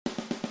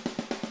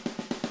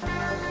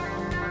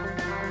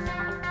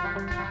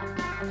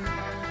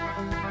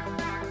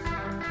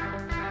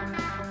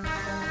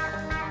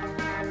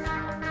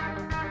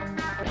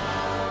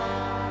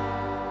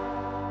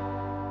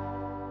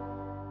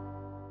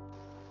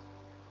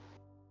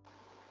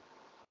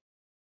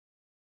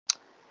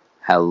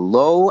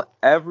Hello,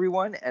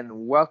 everyone,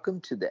 and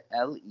welcome to the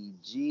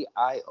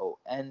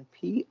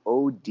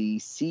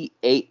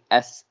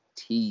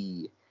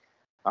LEGIONPODCAST.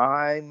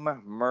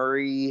 I'm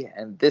Murray,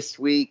 and this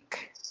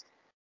week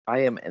I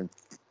am an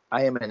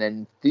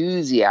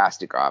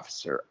enthusiastic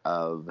officer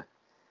of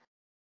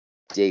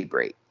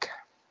Daybreak.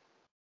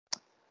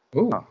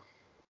 Ooh. Oh,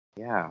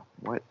 yeah,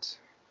 what?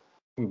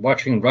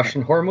 Watching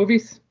Russian horror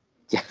movies?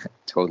 Yeah,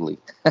 totally.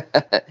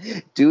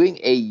 Doing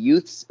a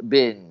youth's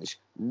binge.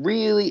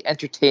 Really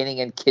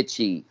entertaining and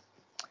kitschy.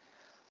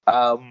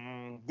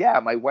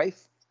 My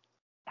wife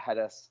had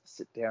us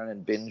sit down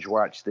and binge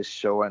watch this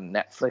show on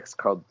Netflix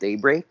called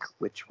Daybreak,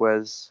 which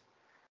was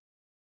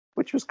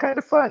kind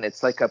of fun.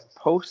 It's like a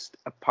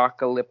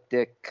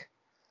post-apocalyptic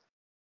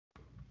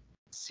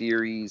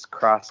series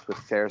crossed with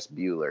Ferris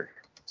Bueller,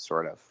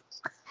 sort of.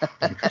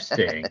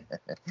 Interesting.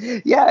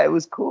 Yeah, it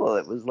was cool.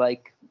 It was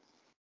like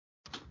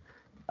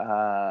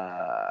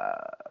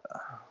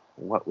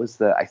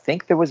I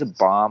think there was a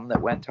bomb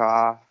that went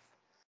off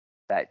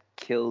that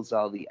kills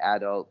all the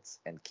adults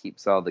and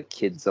keeps all the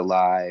kids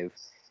alive.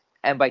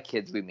 And by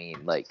kids, we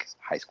mean like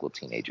high school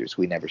teenagers.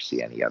 We never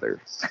see any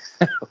other.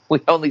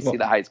 We only see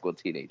the high school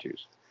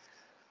teenagers.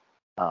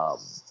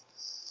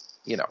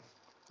 You know.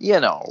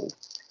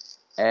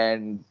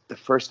 And the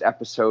first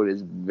episode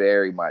is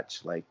very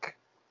much like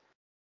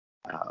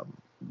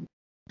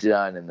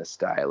done in the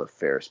style of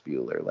Ferris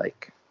Bueller.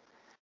 Like,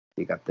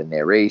 you got the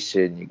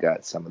narration, you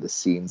got some of the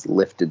scenes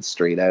lifted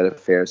straight out of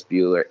Ferris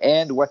Bueller.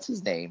 And what's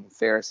his name?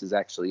 Ferris is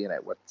actually in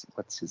it.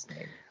 What's his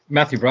name?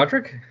 Matthew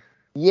Broderick?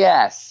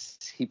 Yes,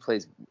 he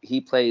plays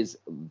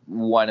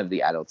one of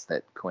the adults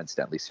that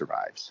coincidentally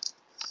survives.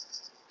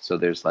 So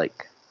there's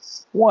like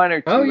one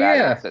or two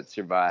adults that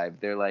survive.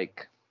 They're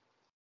like,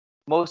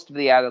 most of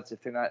the adults,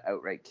 if they're not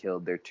outright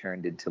killed, they're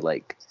turned into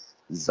like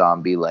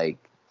zombie-like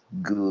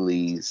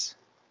ghoulies.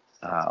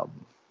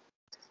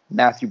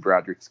 Matthew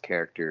Broderick's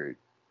character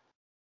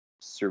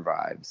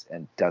survives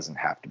and doesn't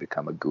have to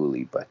become a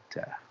ghoulie, but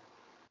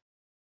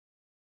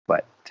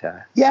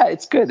yeah,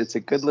 it's good. It's a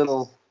good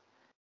little.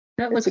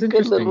 It's a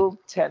good little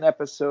 10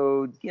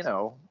 episode.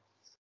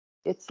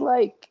 It's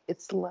like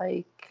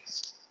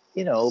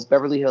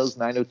Beverly Hills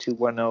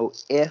 90210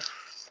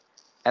 if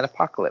an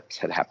apocalypse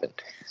had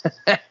happened.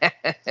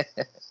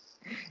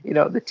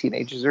 The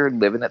teenagers are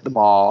living at the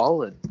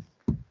mall, and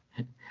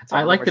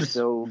I like that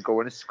still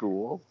going to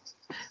school.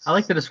 I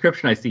like the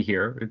description I see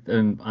here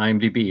in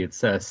IMDb.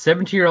 It's a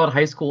 17-year-old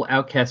high school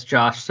outcast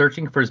Josh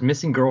searching for his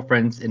missing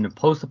girlfriends in a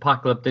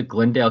post-apocalyptic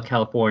Glendale,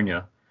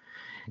 California.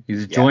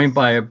 He's joined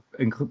by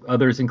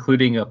others,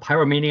 including a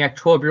pyromaniac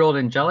 12-year-old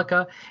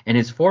Angelica and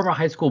his former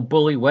high school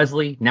bully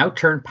Wesley, now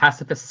turned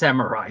pacifist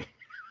samurai.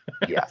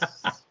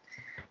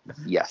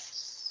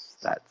 Yes,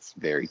 that's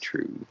very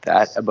true.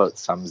 That about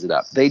sums it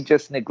up. They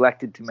just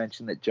neglected to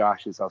mention that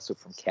Josh is also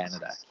from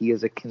Canada. He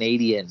is a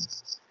Canadian.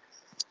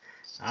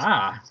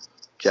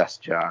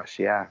 Just Josh,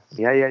 yeah.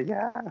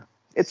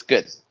 It's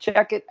good.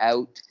 Check it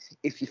out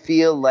if you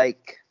feel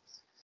like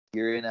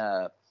you're in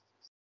a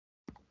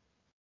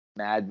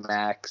Mad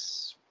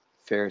Max,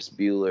 Ferris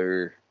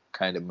Bueller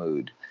kind of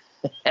mood.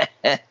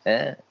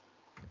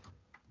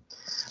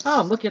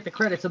 I'm looking at the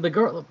credits of the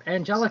girl,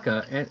 Angela,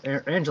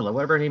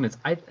 whatever her name is.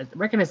 I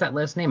recognize that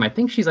last name. I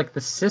think she's like the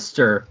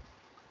sister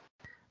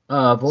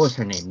of, what was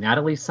her name?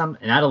 Natalie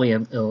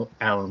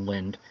Allen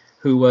Lind,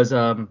 who was,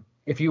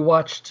 if you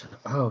watched,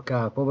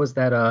 what was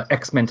that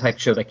X-Men type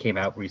show that came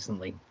out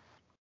recently?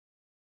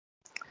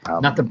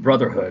 Not the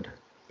Brotherhood,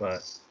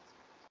 but...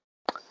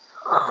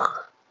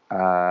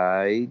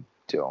 I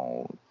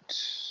don't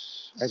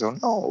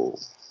know.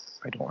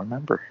 I don't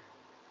remember.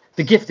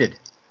 The Gifted.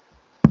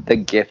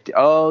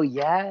 Oh,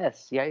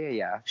 yes.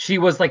 Yeah. She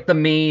was like the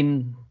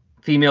main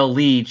female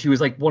lead. She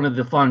was like one of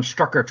the Von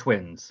Strucker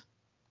twins.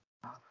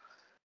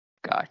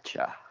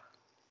 Gotcha.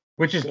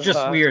 Which is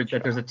just weird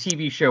that there's a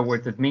TV show where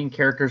the main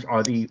characters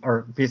are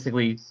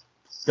basically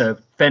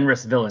the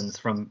Fenris villains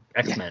from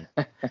X-Men.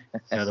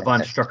 The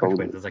Von Strucker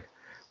twins. It's like,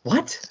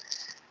 what?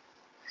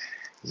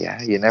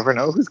 Yeah, you never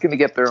know who's going to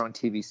get their own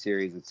TV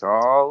series. It's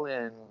all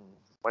in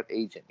what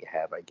agent you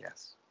have, I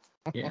guess.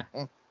 Yeah.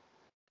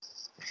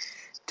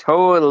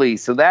 Totally.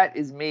 So that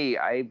is me.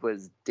 I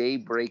was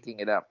day-breaking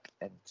it up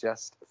and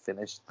just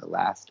finished the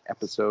last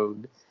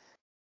episode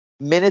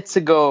minutes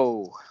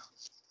ago.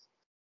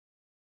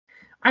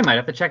 I might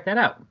have to check that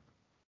out.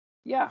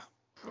 Yeah,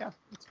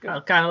 it's good.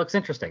 It kind of looks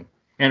interesting.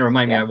 And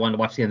remind me, I wanted to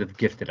watch the end of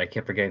Gifted. I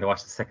kept forgetting to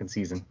watch the second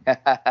season.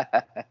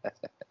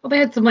 Well, they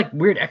had some like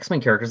weird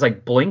X-Men characters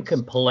like Blink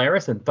and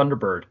Polaris and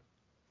Thunderbird.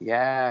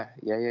 Yeah.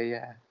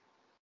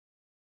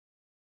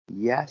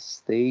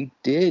 Yes, they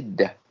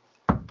did.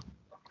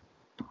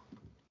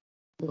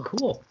 Well,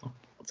 cool.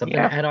 Something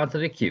to add on to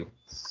the queue.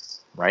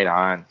 Right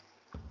on.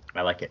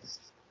 I like it.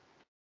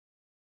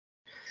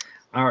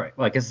 All right.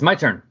 Well, I guess it's my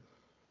turn.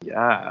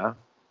 Yeah.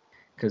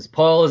 Because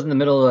Paul is in the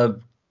middle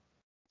of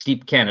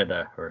Deep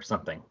Canada or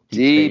something.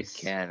 Deep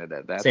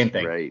Canada. That's same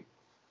thing. Right.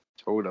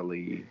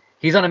 Totally.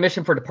 He's on a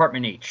mission for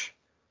Department H.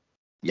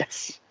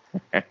 Yes.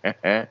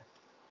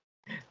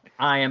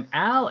 I am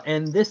Al,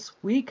 and this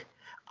week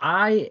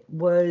I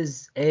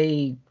was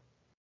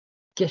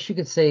guess you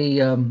could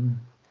say,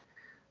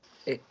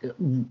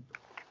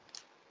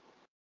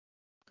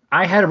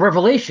 I had a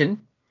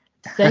revelation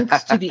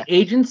thanks to the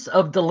agents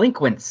of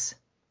delinquents.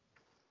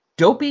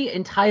 Dopey,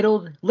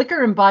 entitled,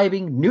 liquor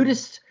imbibing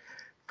nudist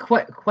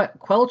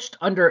quelched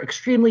under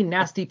extremely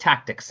nasty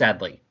tactics,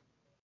 sadly.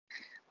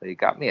 Well, you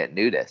got me at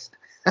nudist.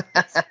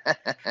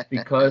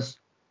 Because,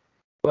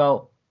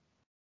 well,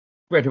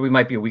 granted, we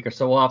might be a week or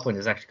so off when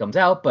this actually comes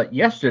out, but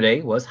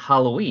yesterday was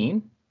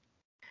Halloween.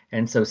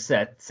 And so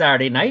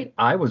Saturday night,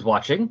 I was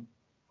watching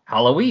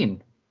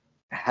Halloween.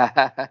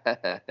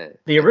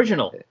 The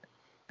original.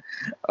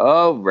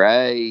 Oh,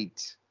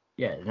 right.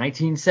 Yeah,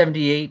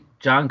 1978,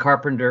 John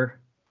Carpenter,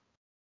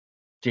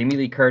 Jamie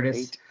Lee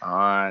Curtis. Right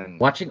on.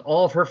 Watching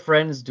all of her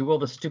friends do all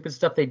the stupid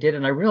stuff they did,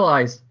 and I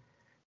realized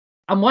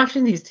I'm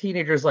watching these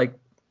teenagers like,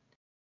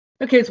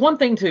 okay, it's one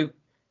thing to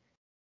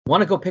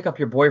want to go pick up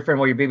your boyfriend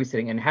while you're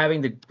babysitting and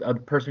having the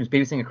person who's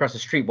babysitting across the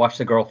street watch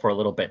the girl for a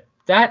little bit.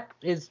 That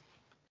is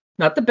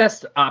not the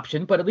best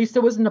option, but at least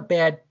it wasn't a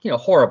bad,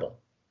 horrible.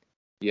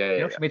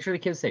 Yeah. She made sure the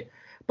kids safe.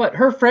 But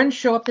her friends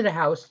show up to the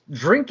house,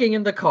 drinking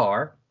in the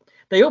car.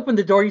 They open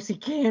the door, you see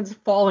cans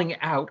falling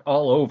out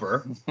all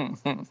over.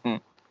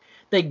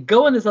 They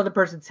go in this other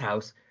person's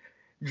house,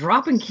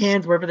 dropping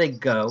cans wherever they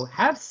go,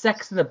 have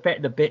sex in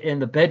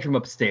the bedroom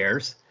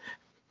upstairs,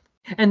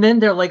 and then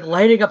they're like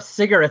lighting up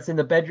cigarettes in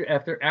the bedroom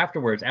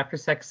after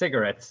sex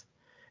cigarettes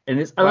in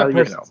this other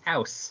person's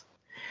house.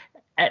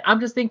 And I'm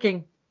just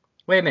thinking,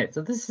 wait a minute,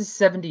 so this is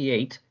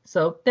 78,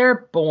 so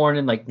they're born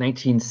in like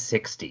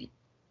 1960,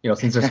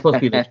 since they're supposed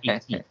to be like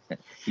 18. Yes.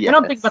 And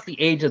I'm thinking about the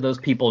age of those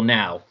people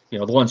now,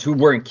 the ones who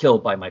weren't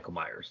killed by Michael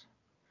Myers.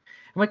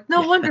 I'm like,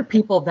 no wonder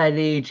people of that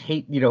age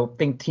hate,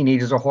 think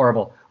teenagers are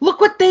horrible.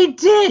 Look what they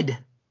did.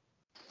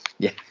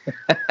 Yeah.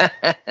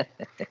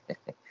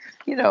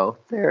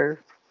 They're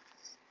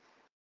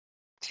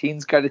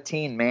teens got a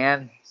teen,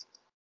 man.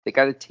 They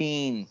got a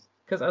teen.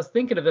 Because I was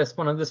thinking of this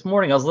this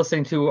morning. I was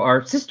listening to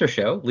our sister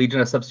show,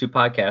 Legion of Substitute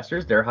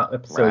Podcasters, their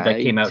episode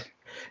that came out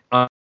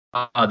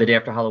the day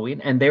after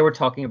Halloween, and they were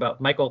talking about,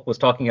 Michael was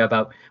talking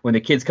about when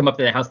the kids come up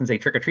to the house and say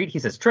trick or treat, he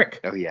says trick.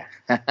 Oh yeah.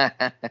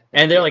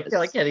 And they're like,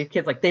 yeah, these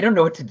kids, like, they don't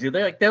know what to do.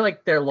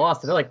 They're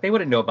lost. They're like, they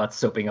wouldn't know about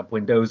soaping up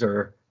windows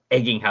or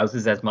egging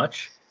houses as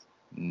much.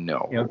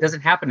 No. It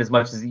doesn't happen as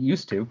much as it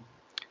used to.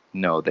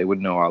 No, they would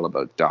know all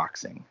about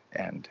doxing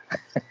and.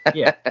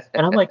 Yeah,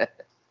 and I'm like,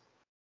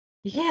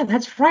 yeah,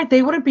 that's right.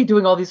 They wouldn't be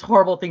doing all these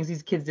horrible things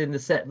these kids did in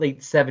the late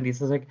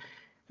 70s. I was like,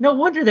 no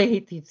wonder they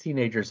hate these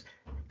teenagers.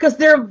 Because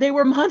they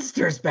were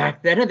monsters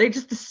back then, and they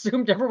just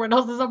assumed everyone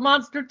else is a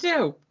monster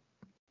too.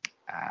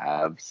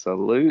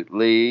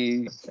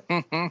 Absolutely.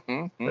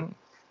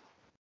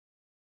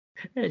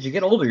 As you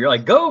get older, you're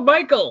like, go,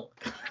 Michael!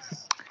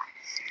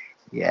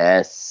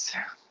 Yes.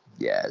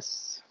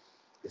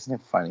 Isn't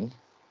it funny?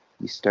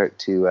 You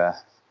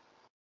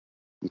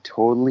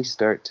totally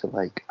start to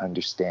like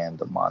understand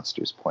the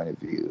monster's point of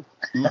view.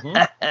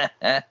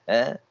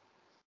 Mm-hmm.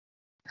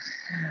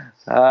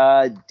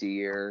 Ah,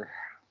 dear.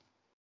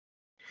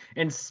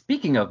 And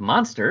speaking of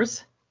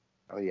monsters.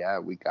 Oh yeah,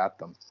 we got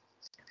them.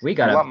 We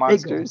got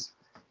monsters.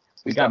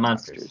 We got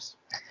monsters.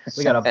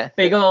 We got a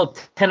big old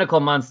tentacle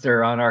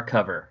monster on our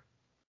cover.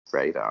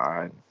 Right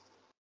on.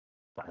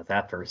 How's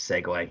that for a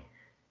segue?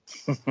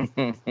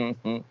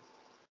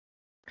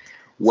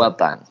 Well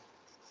done.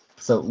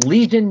 So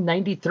Legion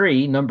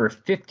 93, number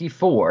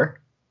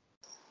 54.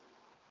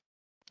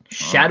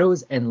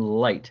 Shadows and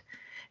Light.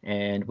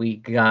 And we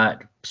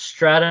got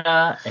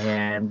Strata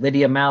and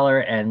Lydia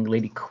Maller and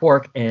Lady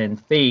Quark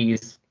and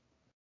FaZe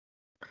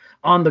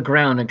on the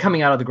ground, and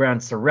coming out of the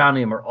ground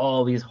surrounding them are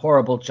all these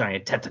horrible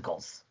giant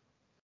tentacles.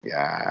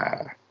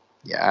 Yeah.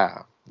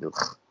 Ugh.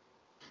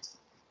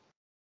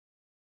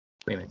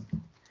 Wait a minute.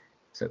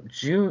 So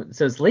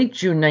it's late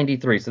June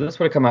 93. So this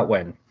would have come out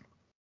when?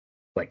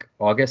 Like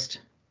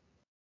August?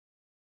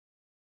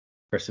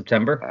 Or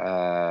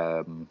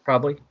September?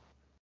 Probably.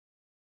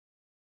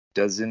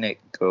 Doesn't it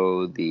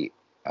go the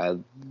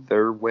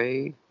other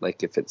way?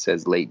 Like if it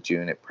says late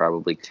June, it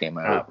probably came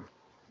out.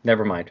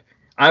 Never mind.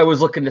 I was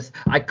looking this.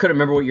 I couldn't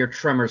remember what year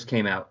Tremors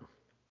came out.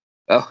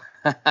 Oh.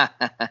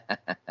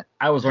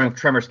 I was wondering if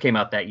Tremors came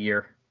out that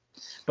year.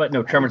 But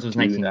no, Tremors was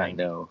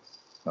 1990. No.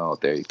 Oh,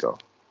 there you go.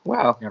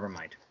 Well. Never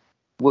mind.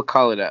 We'll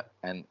call it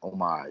an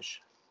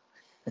homage.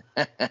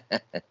 There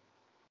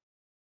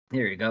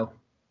you go.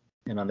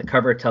 And on the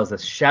cover it tells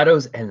us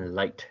Shadows and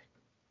Light.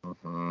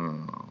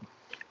 Mm-hmm.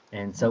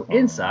 And so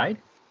inside,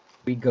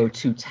 we go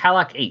to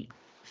Talak 8,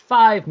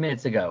 5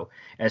 minutes ago,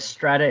 as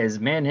Strata is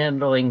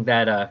manhandling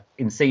that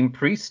insane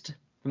priest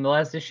from the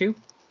last issue.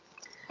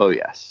 Oh,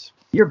 yes.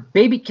 Your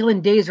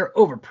baby-killing days are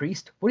over,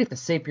 priest. What do you have to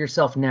say for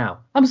yourself now?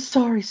 I'm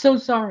sorry, so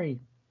sorry.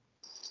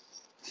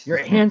 Your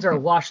hands are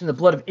washed in the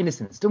blood of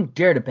innocence. Don't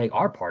dare to beg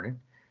our pardon.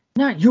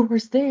 Not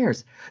yours,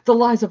 theirs. The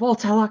lives of all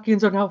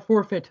Talakians are now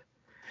forfeit.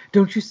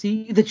 Don't you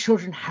see? The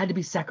children had to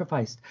be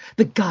sacrificed.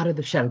 The god of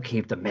the Shadow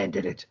Cave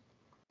demanded it.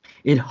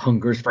 It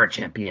hungers for a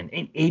champion,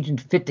 an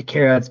agent fit to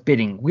carry out its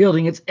bidding,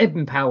 wielding its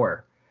ebon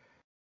power.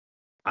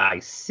 I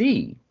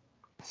see.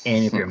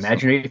 And if your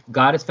imaginative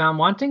god is found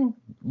wanting,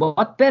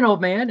 what then, old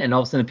man? And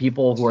all of a sudden,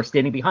 people who are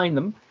standing behind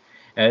them,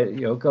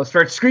 go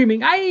start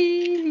screaming,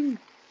 "Aye!"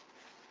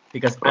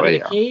 Because out of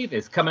the cave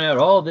is coming out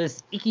all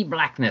this icky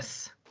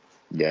blackness.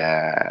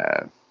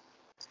 Yeah.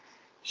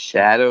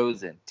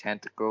 Shadows and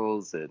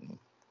tentacles and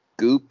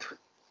goop.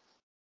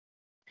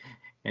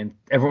 And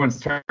everyone's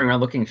turning around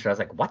looking at us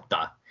like, what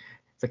the?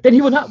 It's like, then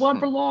he will not want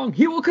for long.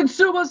 He will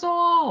consume us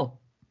all.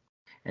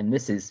 And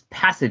this is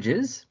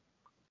Passages,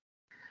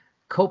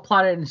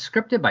 co-plotted and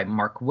scripted by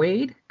Mark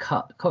Waid,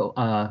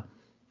 co-plotted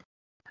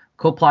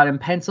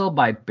and penciled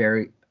by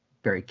Barry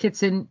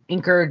Kitson,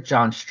 inker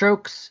John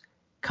Strokes,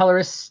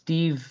 colorist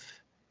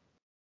Steve.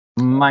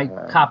 My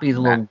copy is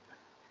a little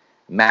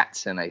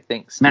Mattson, I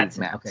think. Steve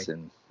Mattson. Okay.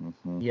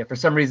 Mm-hmm. Yeah, for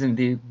some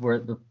reason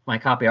my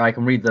copy, I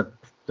can read the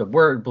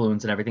word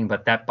balloons and everything,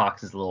 but that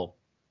box is a little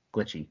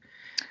glitchy.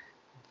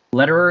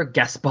 Letterer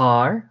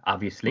Gaspar,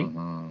 obviously.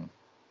 Mm-hmm.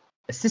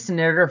 Assistant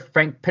editor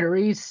Frank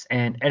Pitteries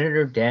and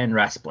editor Dan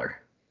Raspler.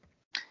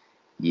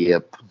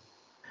 Yep.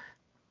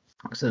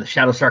 So the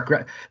shadow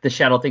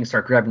things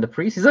start grabbing the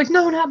priest. He's like,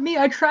 "No, not me.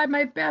 I tried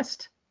my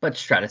best." But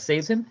Strata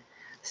saves him.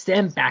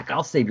 "Stand back.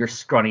 I'll save your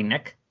scrawny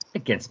neck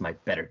against my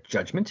better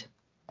judgment."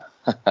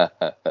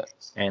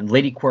 And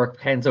Lady Quark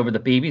hands over the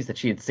babies that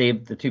she had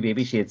saved, the two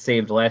babies she had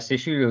saved last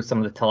issue of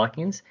some of the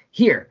Telekians.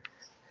 "Here,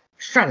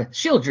 Strata,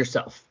 shield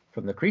yourself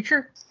from the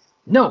creature."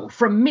 "No,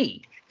 from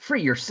me.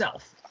 Free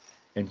yourself."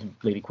 And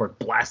Lady Quark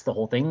blasts the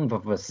whole thing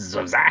with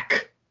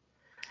Zazak.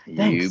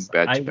 "Thanks,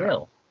 I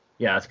will."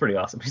 Yeah, that's pretty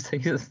awesome.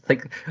 He's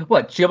like,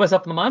 "What, shield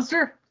myself from the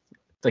monster?"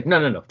 It's like,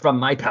 no, from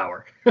my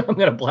power. I'm going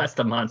to blast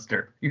the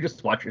monster. You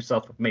just watch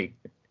yourself with me.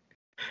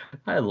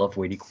 I love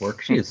Lady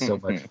Quark. She is so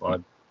much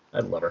fun. I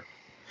love her.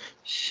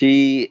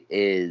 She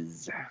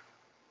is.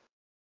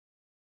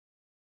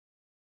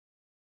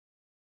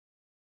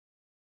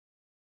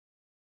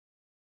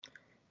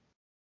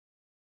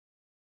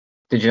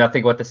 Did you not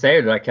think what to say,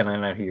 or can I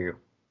not hear you?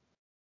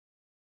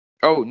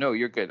 Oh, no,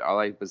 you're good. All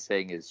I was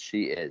saying is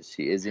she is.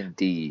 She is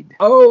indeed.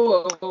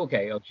 Oh,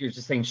 okay. Oh, you're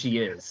just saying she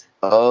is.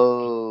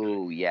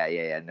 Oh,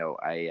 yeah. No,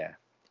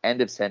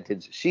 end of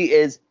sentence. She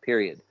is,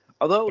 period.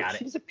 Although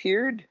she's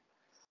appeared.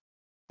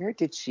 Where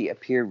did she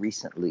appear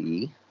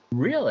recently?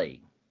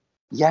 Really?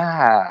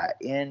 Yeah,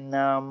 in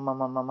what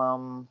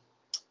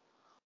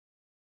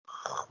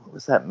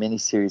was that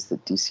miniseries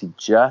that DC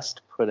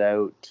just put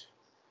out?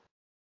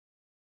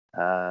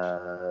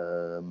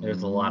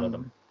 There's a lot of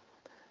them.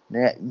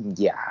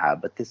 Yeah,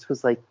 but this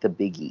was like the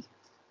biggie,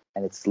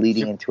 and it's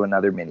leading into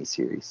another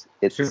miniseries.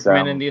 It's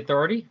Superman and the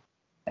Authority?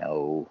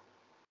 No,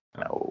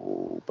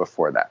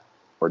 before that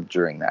or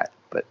during that,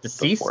 but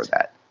Deceased? Before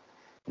that.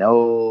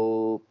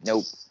 Nope.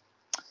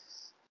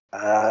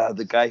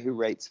 The guy who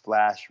writes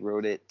Flash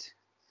wrote it.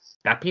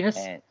 Bat Penis?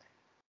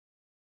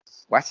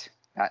 What?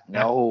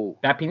 No.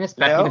 Bat Penis?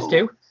 Bat Penis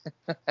 2?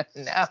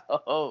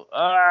 No.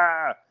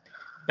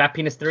 Bat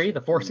Penis 3?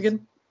 The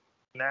Forsaken?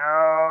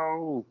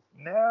 No.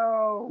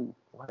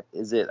 What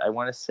is it? I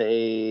want to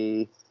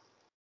say...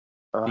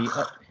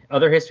 The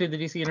Other History of the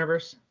DC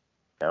Universe?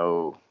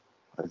 No.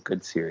 A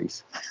good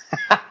series.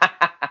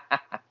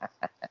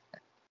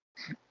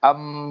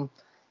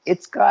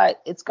 It's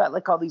got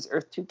like all these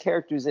Earth 2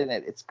 characters in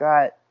it. It's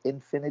got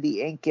Infinity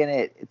Inc. in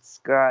it. It's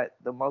got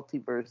the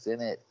multiverse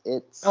in it.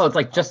 It's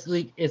like Justice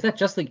League. Is that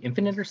Justice League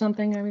Infinite or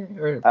something? I mean,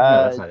 no,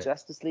 that's not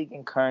Justice League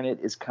Incarnate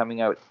is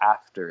coming out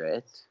after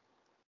it.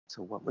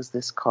 So what was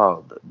this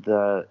called?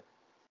 You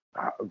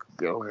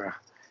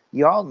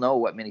all know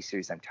what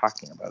miniseries I'm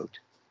talking about.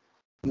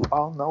 You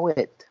all know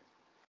it.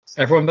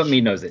 Everyone but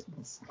me knows it.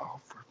 Oh,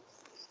 for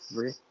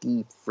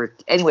fricky.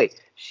 Anyway,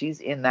 she's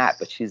in that,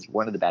 but she's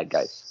one of the bad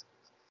guys.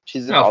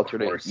 She's an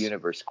alternate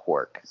universe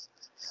Quark.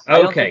 Okay.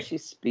 I don't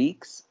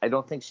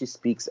think she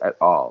speaks at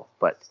all,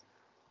 but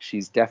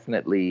she's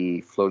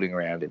definitely floating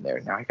around in there.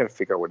 Now I got to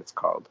figure out what it's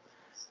called.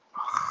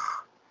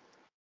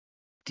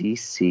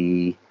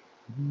 DC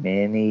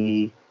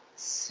mini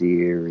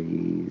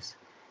series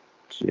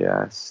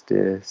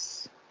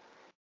Justice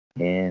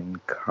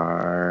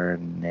Incarnate.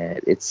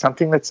 It's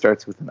something that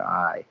starts with an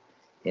I.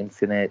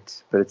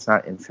 Infinite, but it's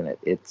not infinite.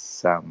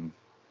 It's for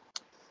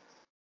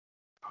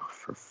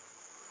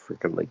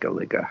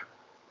fricka-ligga.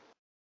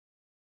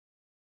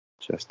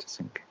 Justice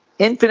Inc.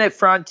 Infinite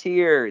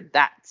Frontier.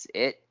 That's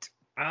it.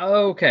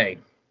 Okay.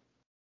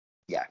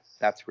 Yeah,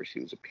 that's where she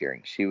was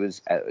appearing. She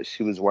was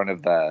one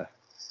of the.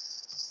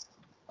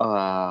 That's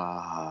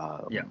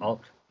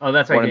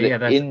right. One of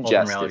the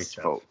Injustice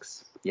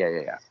folks.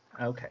 Yeah.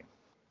 Okay.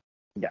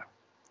 Yeah.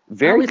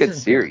 Very good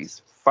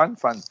series. Fun.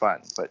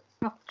 But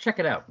I'll check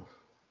it out.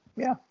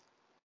 Yeah.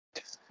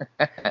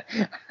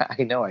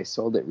 I know. I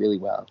sold it really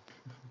well.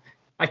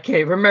 I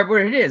can't remember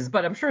what it is,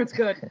 but I'm sure it's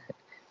good.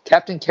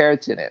 Captain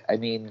Carrot's in it. I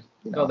mean,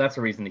 that's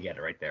a reason to get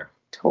it right there.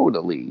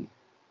 Totally.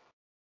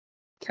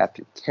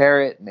 Captain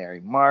Carrot, Mary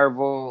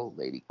Marvel,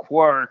 Lady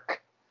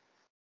Quark,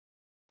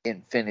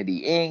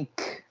 Infinity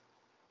Inc.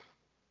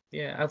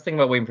 Yeah, I was thinking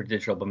about waiting for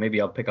digital, but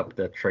maybe I'll pick up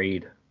the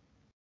trade.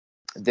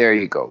 There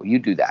you go. You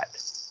do that.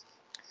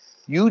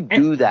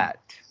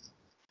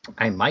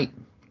 I might.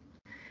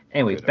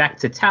 Anyway, back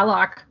to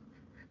Talok.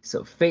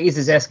 So FaZe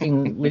is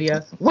asking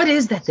Lydia, what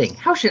is that thing?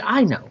 How should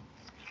I know?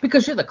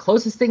 Because you're the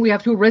closest thing we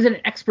have to a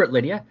resident expert,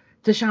 Lydia.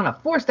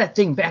 Tashana, force that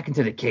thing back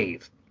into the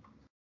cave.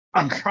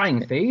 I'm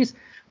trying, FaZe,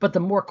 but the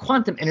more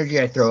quantum energy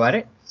I throw at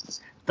it,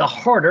 the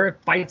harder it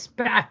fights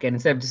back. And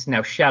instead of just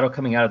now shadow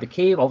coming out of the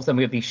cave, all of a sudden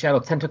we have these shadow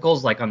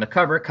tentacles, like on the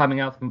cover, coming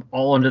out from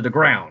all under the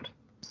ground.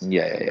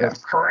 Yeah.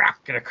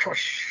 Crack and a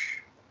crush.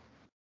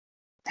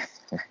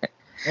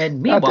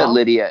 And meanwhile, not that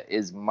Lydia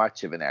is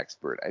much of an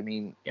expert. I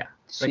mean, yeah,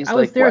 she's I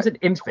was there as an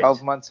infant,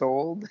 12 months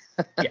old.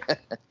 Yeah.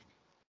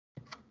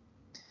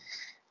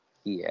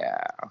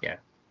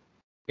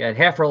 Yeah,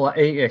 half her life.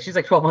 Yeah, she's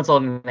like 12 months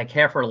old, and like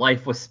half her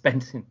life was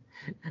spent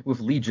with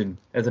Legion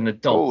as an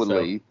adult.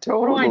 Totally.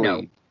 What do I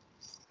know?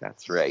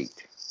 That's right.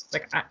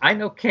 Like I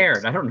know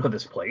Karen. I don't know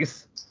this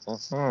place.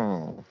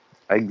 Mm-hmm.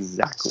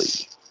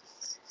 Exactly.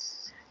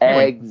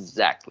 Anyway,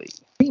 exactly.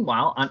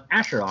 Meanwhile, on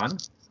Acheron,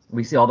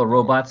 we see all the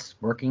robots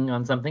working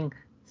on something,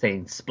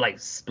 saying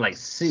splice, splice,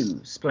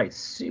 sue,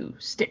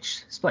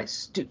 stitch, splice,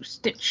 stew,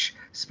 stitch,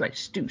 splice,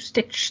 stew,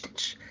 stitch,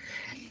 stitch.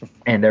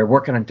 And they're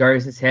working on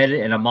Darius' head,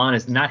 and Amon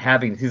is not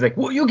having it. He's like,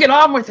 "Will you get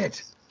on with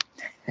it?"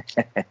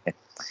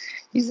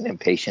 He's an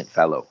impatient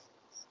fellow.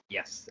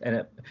 Yes,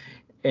 and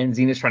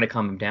Xena's trying to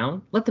calm him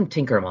down. Let them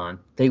tinker, Amon.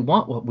 They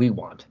want what we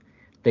want.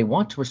 They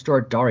want to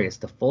restore Darius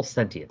to full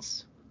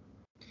sentience.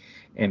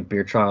 And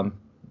Bertram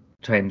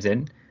chimes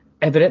in.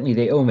 Evidently,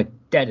 they owe him a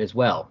debt as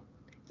well.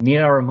 Need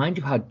I remind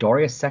you how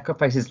Darius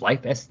sacrificed his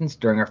life essence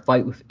during our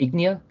fight with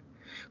Ignia?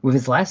 With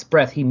his last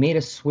breath, he made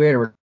us swear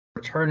to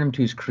return him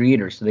to his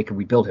creators so they could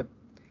rebuild him.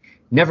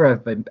 Never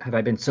have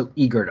I been so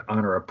eager to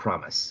honor a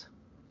promise.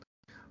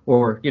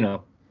 Or,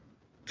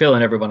 fill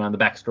in everyone on the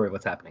backstory of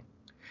what's happening.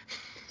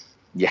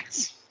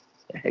 Yes,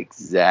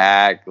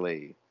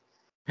 exactly.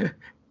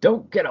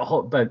 Don't get a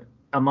hold, but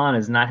Amon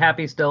is not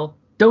happy still.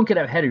 Don't get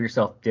ahead of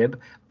yourself, Dib.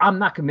 I'm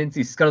not convinced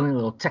these scuttling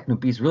little techno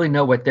beasts really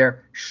know what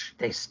they're. Shh,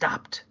 they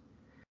stopped.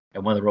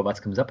 And one of the robots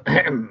comes up.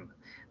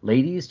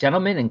 Ladies,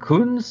 gentlemen, and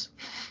coons,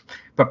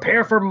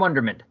 prepare for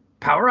wonderment.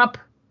 Power up.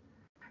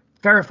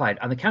 Verified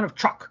on the count of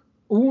truck.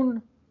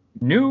 Un,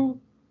 new,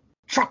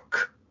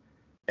 truck.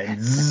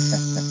 And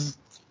zzz.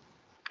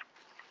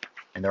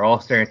 And they're all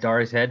staring at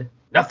Darius' head.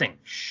 Nothing.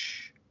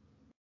 Shh.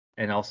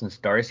 And all of a sudden,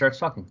 Darius starts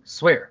talking.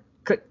 Swear.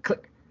 Click,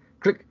 click,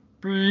 click.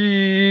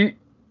 Bleep.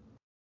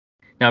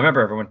 Now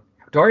remember, everyone,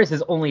 Darius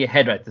is only a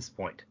head at this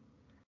point.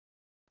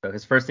 So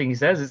his first thing he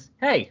says is,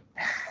 "Hey,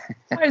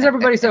 why is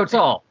everybody so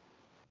tall?"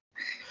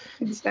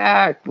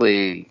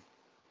 Exactly.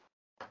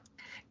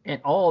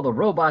 And all the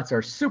robots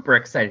are super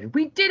excited.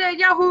 We did it!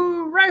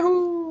 Yahoo!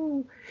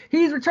 Rahoo!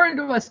 He's returned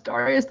to us!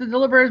 Darius the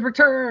Deliverer has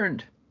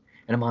returned!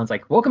 And Amon's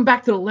like, "Welcome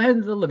back to the land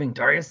of the living,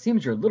 Darius.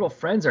 Seems your little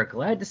friends are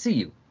glad to see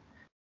you."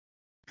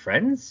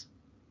 Friends?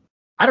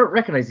 I don't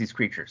recognize these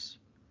creatures.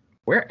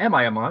 Where am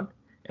I, Amon?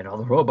 And all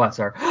the robots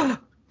are,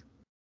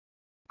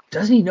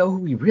 doesn't he know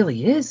who he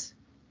really is?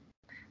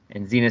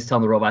 And Xena's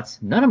telling the robots,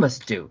 none of us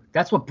do.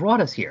 That's what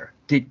brought us here.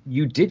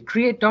 You did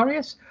create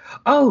Darius?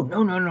 Oh,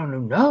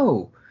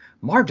 no.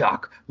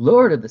 Marduk,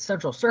 Lord of the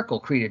Central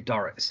Circle, created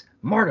Darius.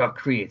 Marduk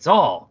creates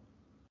all.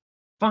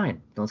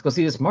 Fine, then let's go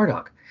see this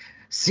Marduk.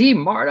 See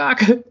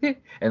Marduk?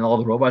 And all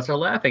the robots are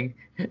laughing.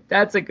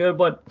 That's a good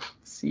one.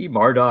 See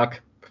Marduk.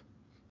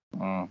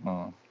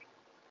 Mm-hmm.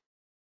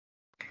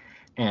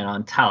 And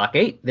on Talok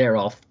 8, they're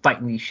all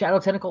fighting these shadow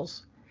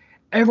tentacles.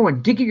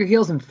 Everyone, dig at your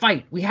heels and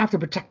fight. We have to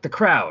protect the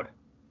crowd.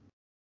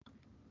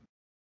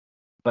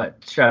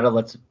 But Shadow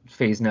lets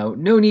FaZe know,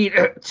 no need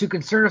to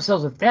concern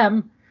ourselves with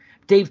them.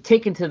 They've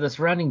taken to the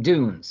surrounding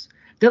dunes.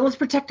 Then let's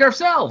protect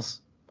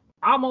ourselves.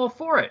 I'm all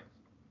for it.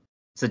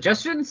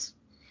 Suggestions?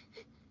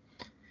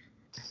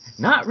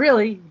 Not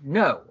really,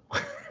 no.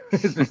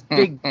 This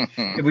big,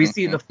 we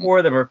see the four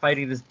of them are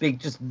fighting this big,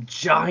 just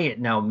giant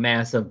now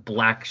mass of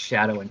black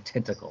shadow and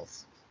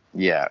tentacles.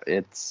 Yeah,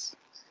 it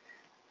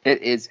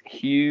is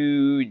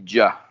huge.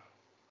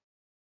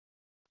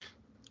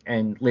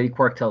 And Lady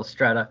Quark tells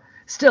Strata,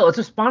 still, it's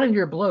responding to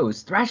your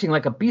blows, thrashing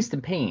like a beast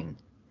in pain.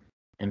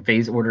 And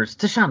FaZe orders,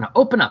 Tashana,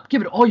 open up,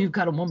 give it all you've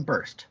got in one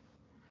burst.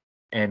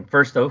 And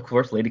first, though, of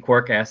course, Lady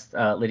Quark asks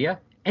Lydia,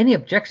 any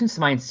objections to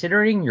my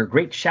incinerating your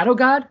great shadow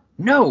god?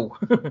 No!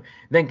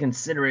 Then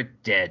consider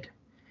it dead.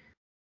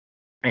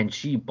 And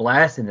she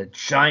blasts, and a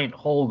giant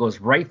hole goes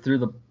right through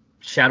the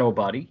shadow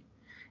body.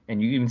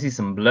 And you even see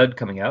some blood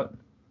coming out.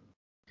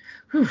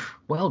 Whew,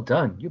 well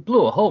done. You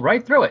blew a hole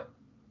right through it.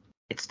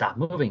 It stopped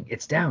moving.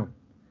 It's down.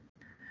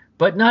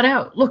 But not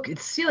out. Look,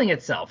 it's sealing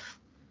itself.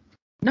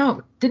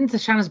 No, didn't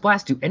Tashana's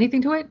blast do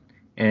anything to it?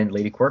 And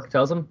Lady Quark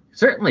tells him,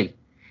 certainly.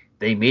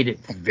 They made it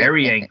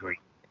very angry.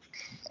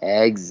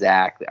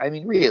 Exactly. I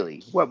mean,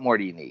 really, what more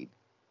do you need?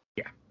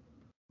 Yeah.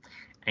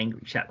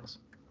 Angry shadows.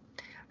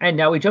 And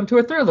now we jump to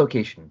a third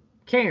location,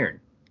 Cairn,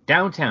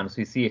 downtown. So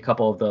we see a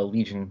couple of the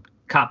Legion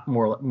cop,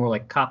 more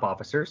like cop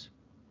officers.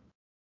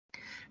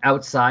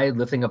 Outside,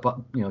 lifting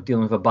up,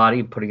 dealing with a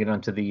body, putting it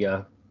onto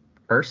the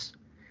hearse.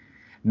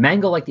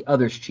 Mangled like the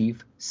others,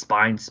 Chief.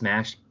 Spine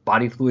smashed,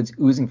 body fluids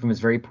oozing from his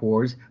very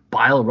pores,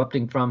 bile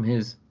erupting from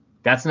his...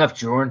 That's enough,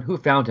 Jorn. Who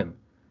found him?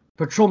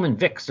 Patrolman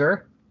Vic,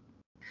 sir.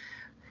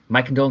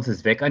 My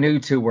condolences, Vic. I knew you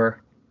two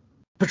were...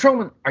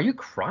 Patrolman, are you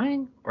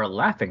crying or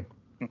laughing?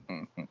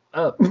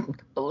 A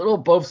little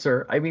both,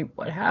 sir. I mean,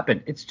 what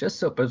happened? It's just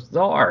so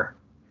bizarre.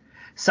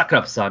 Suck it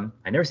up, son.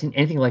 I've never seen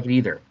anything like it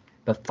either.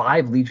 But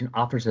 5 Legion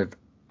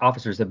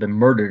officers have been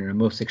murdered in a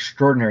most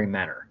extraordinary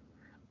manner.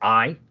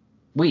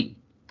 We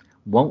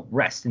won't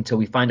rest until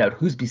we find out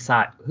who's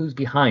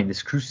behind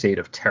this crusade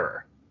of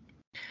terror.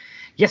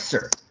 Yes,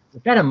 sir.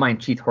 With that in mind,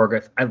 Chief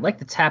Horgath, I'd like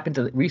to tap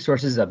into the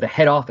resources of the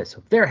head office.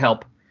 With their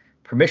help,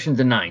 permission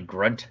denied,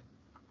 Grunt.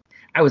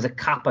 I was a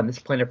cop on this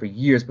planet for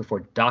years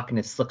before Doc and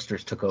his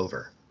slicksters took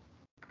over.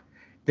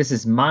 This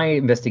is my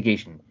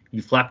investigation.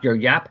 You flap your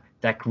yap,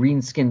 that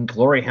green-skinned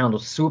glory hound will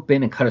swoop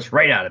in and cut us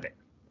right out of it.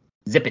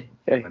 Zip it.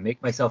 Hey. I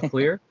make myself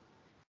clear?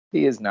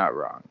 He is not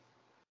wrong.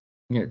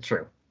 Yeah,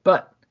 true.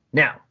 But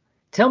now,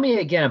 tell me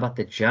again about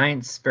the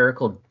giant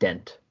spherical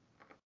dent.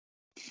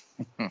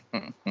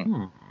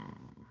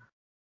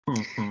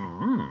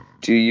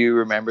 Do you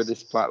remember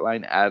this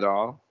plotline at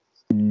all?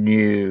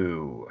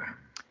 No.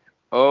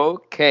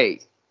 Okay.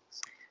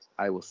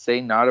 I will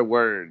say not a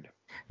word.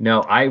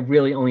 No, I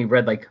really only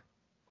read like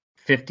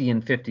 50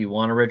 and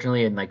 51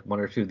 originally, and like 1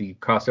 or 2 of the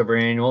crossover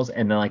annuals,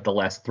 and then like the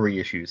last 3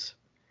 issues.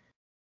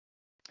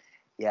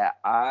 Yeah,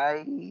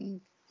 I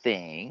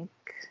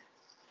think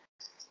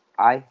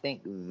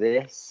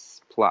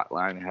this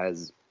plotline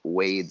has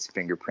Wade's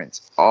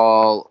fingerprints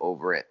all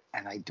over it,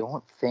 and I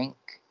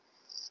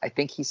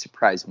think he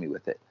surprised me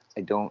with it.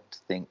 I don't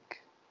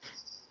think.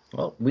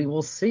 Well, we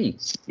will see.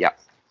 Yeah.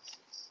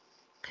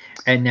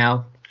 And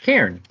now,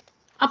 Cairn,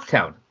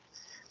 Uptown,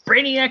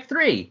 Brainiac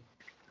 3.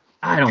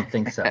 I don't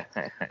think so.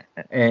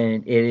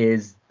 And it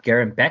is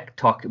Garen Beck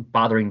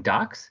bothering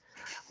Docs.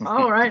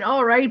 All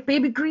right,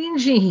 baby green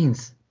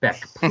jeans.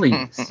 Beck,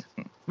 please.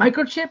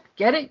 Microchip,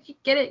 get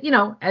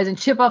it? As in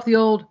chip off the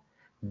old.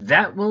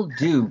 That will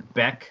do,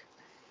 Beck.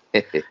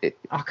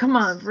 Oh, come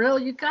on, Brill.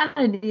 You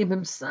gotta name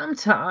him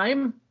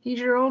sometime. He's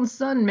your own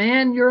son,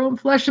 man. Your own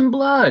flesh and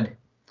blood.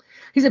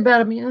 He's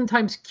about 1,000,000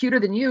 times cuter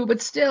than you,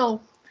 but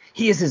still.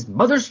 He is his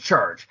mother's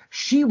charge.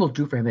 She will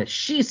do for him as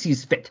she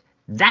sees fit.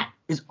 That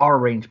is our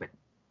arrangement.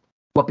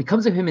 What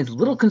becomes of him is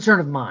little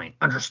concern of mine.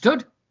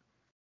 Understood?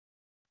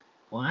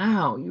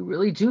 Wow, you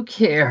really do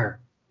care.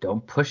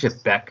 Don't push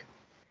it, Beck.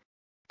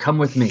 Come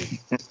with me.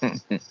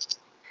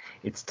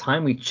 It's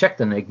time we check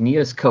the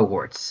Igneous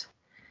cohorts.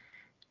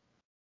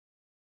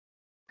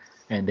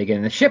 And they get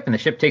in the ship, and the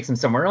ship takes them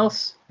somewhere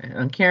else,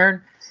 on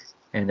Cairn,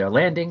 and they're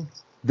landing.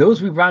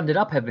 Those we rounded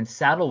up have been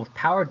saddled with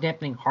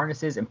power-dampening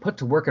harnesses and put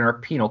to work in our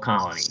penal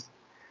colony.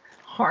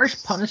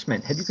 Harsh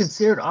punishment. Have you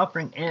considered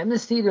offering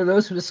amnesty to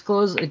those who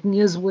disclose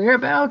Ignea's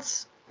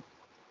whereabouts?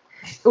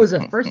 It was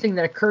the first thing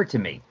that occurred to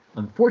me.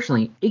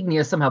 Unfortunately,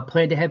 Ignea somehow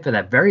planned ahead for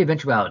that very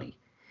eventuality.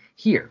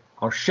 Here,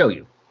 I'll show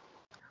you.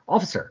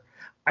 Officer,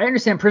 I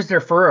understand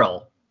prisoner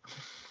Farrell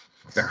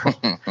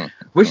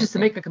wishes to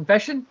make a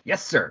confession?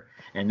 Yes, sir.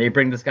 And they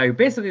bring this guy who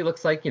basically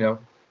looks like,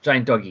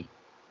 giant doggy.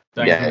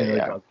 Giant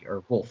doggy,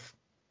 or wolf.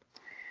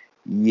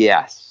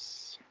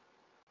 Yes.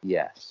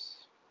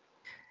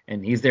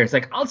 And he's there. It's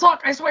like, I'll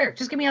talk, I swear.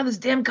 Just get me on this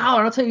damn collar,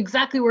 and I'll tell you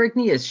exactly where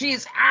Ignea is. She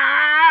is,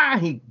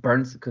 He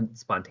burns,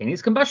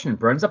 spontaneous combustion,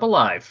 burns up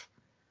alive.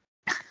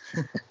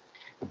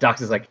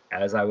 Docs is like,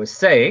 as I was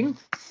saying.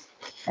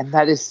 And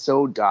that is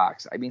so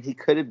Docs. I mean, he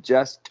could have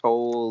just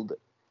told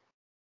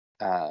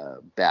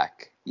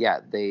Beck,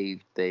 yeah,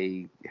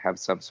 they have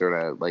some sort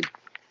of like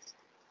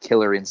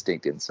killer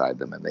instinct inside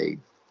them,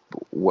 and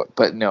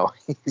but no,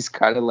 he's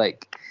kind of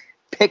like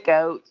pick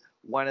out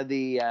one of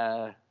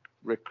the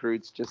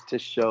recruits just to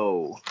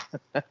show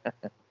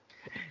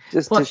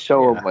to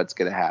show him what's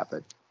going to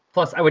happen.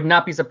 Plus, I would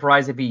not be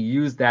surprised if he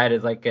used that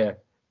as like a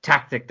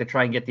tactic to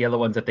try and get the other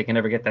ones, if they can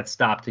never get that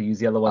stop, to use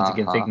the other ones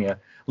against Ignea.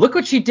 Look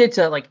what she did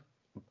to, like,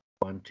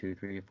 1, 2,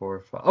 3, 4,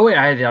 5. Oh, wait,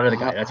 I had the other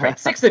guy. That's right.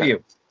 6 of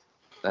you.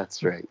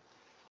 That's right.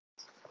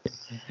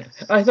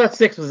 I thought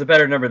 6 was a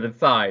better number than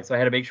 5, so I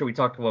had to make sure we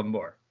talked to one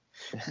more.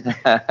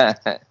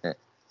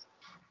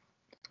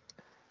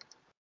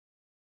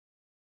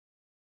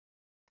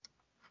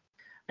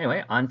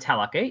 Anyway, on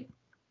Talak 8,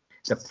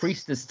 the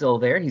priest is still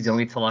there. He's the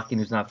only Talakian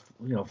who's not,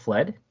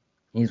 fled.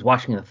 He's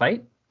watching the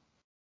fight.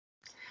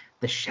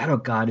 The Shadow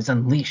God is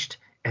unleashed,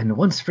 and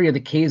once free of the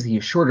caves, he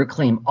is sure to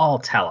claim all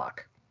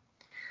Talak.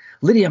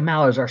 Lydia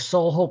Mallow is our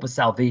sole hope of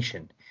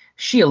salvation.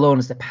 She alone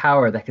is the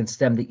power that can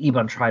stem the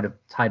Ebon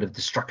tide of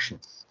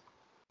destruction.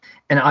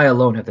 And I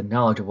alone have the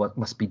knowledge of what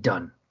must be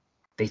done.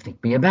 They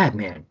think me a bad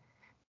man.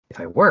 If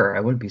I were,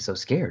 I wouldn't be so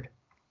scared.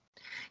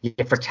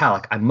 Yet for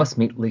Talak, I must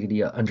make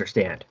Lydia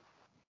understand.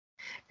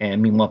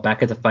 And meanwhile,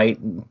 back at the fight,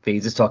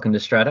 FaZe is talking to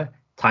Strata.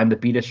 Time to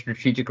beat a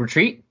strategic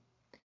retreat.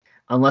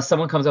 Unless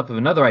someone comes up with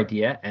another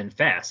idea, and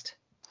fast.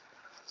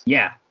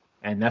 Yeah,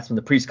 and that's when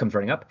the priest comes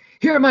running up.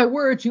 Here are my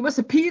words. You must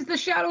appease the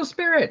shadow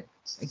spirit.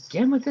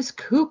 Again with this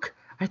kook?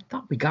 I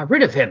thought we got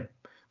rid of him.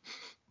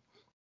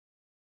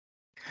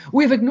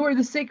 We've ignored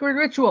the sacred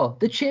ritual.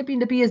 The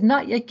champion to be has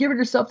not yet given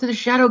herself to the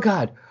shadow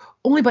god.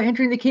 Only by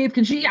entering the cave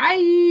can she...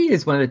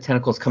 As one of the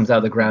tentacles comes out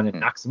of the ground and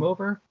knocks him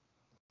over.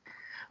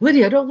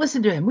 Lydia, don't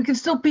listen to him. We can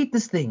still beat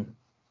this thing.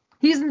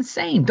 He's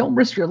insane. Don't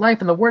risk your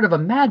life in the word of a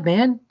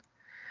madman.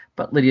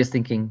 But Lydia's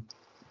thinking,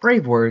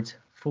 brave words,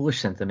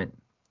 foolish sentiment.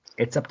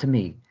 It's up to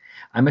me.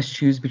 I must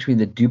choose between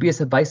the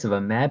dubious advice of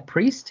a mad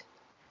priest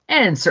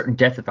and certain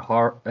death at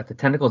the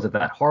tentacles of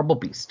that horrible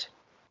beast.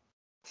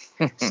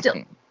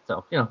 Still,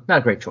 so, not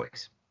a great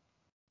choice.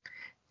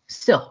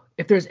 Still,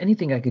 if there's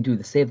anything I can do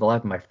to save the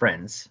life of my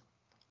friends,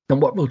 then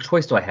what real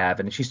choice do I have?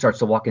 And as she starts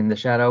to walk in the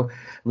shadow,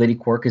 Lady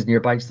Quark is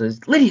nearby and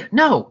says, Lydia,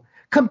 no!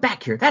 Come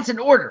back here! That's an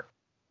order!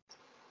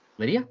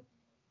 Lydia?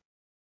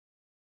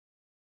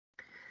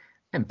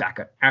 And back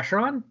at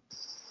Acheron.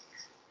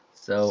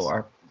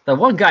 So the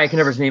one guy I can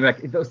never name,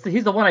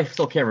 he's the one I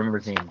still can't remember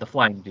his name, the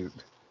flying dude.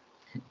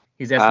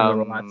 He's asking the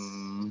robots.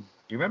 Do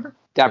you remember?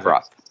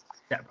 Davroth.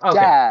 Okay.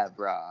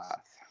 Davroth.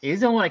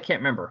 He's the one I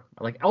can't remember.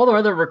 Like all the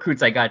other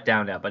recruits I got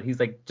down now, but he's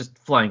like just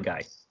flying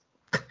guy.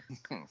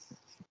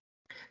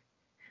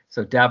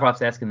 So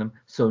Davroth's asking them,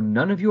 so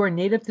none of you are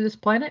native to this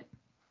planet?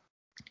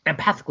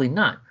 Empathically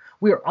not.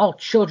 We are all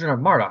children of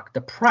Marduk,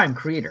 the prime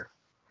creator.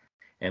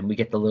 And we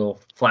get the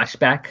little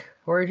flashback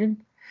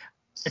origin.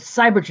 A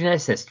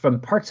cybergeneticist from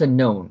parts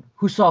unknown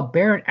who saw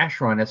barren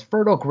Acheron as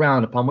fertile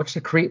ground upon which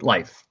to create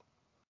life.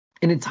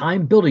 And in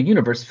time build a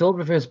universe filled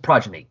with his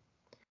progeny.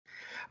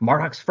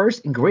 Marduk's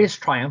first and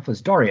greatest triumph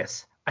was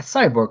Darius, a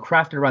cyborg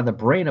crafted around the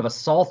brain of a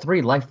Sol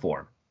 3 life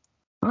form.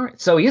 All right,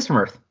 so he is from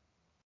Earth.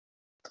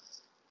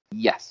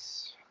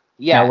 Yes.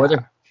 Yeah.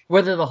 Now,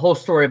 whether the whole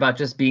story about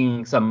just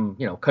being some,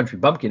 country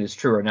bumpkin is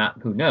true or not,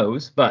 who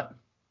knows, but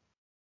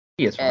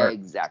he is from Earth.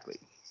 Exactly.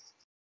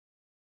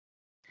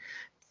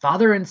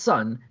 Father and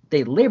son,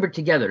 they labored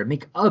together to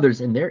make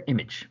others in their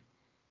image.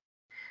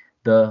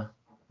 The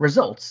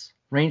results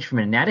range from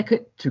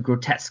inadequate to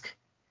grotesque.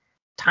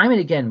 Time and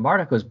again,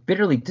 Marduk was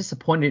bitterly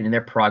disappointed in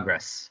their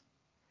progress.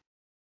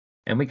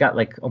 And we got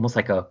almost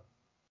like a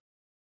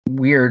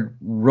weird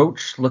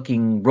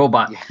roach-looking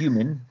robot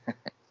human.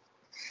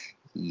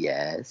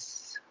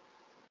 Yes.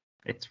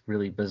 It's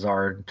really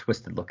bizarre and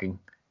twisted looking.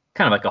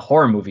 Kind of like a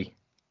horror movie.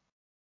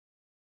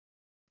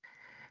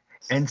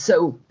 And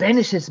so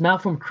banish his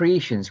malformed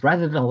creations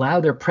rather than allow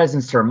their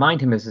presence to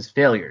remind him of his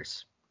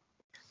failures.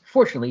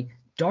 Fortunately,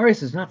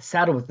 Darius is not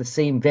saddled with the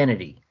same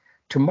vanity.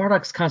 To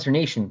Marduk's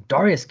consternation,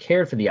 Darius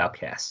cared for the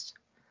outcasts,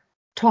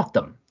 taught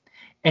them,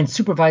 and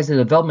supervised the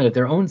development of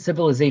their own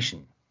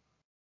civilization.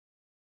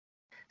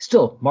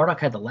 Still, Marduk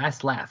had the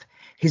last laugh.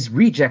 His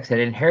rejects had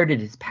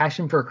inherited his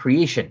passion for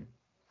creation.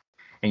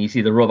 And you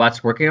see the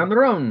robots working on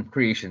their own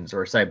creations,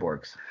 or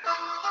cyborgs.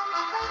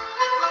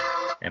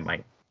 And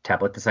my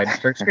tablet decided to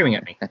start screaming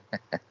at me.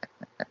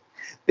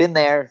 Been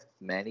there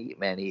many,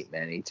 many,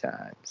 many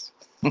times.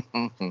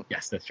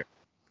 Yes, that's true.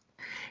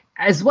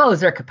 As well as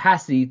their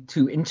capacity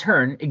to, in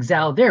turn,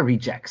 exile their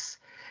rejects.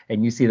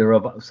 And you see the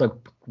robots, so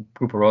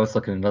group of robots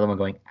looking at another one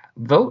going,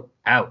 vote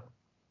out.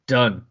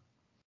 Done.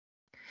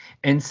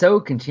 And so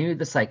continued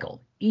the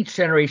cycle. Each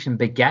generation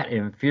begat an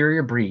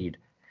inferior breed,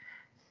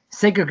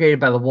 segregated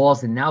by the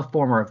walls and now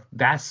form a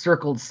vast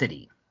circled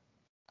city.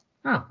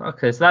 Oh,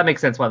 okay. So that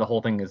makes sense why the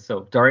whole thing is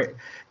so dark.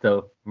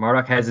 So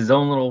Marduk has his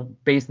own little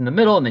base in the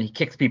middle, and then he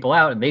kicks people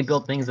out, and they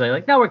build things that are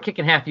like, no, we're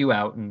kicking half you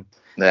out, and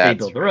they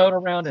build their own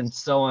around, and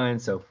so on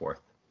and so forth.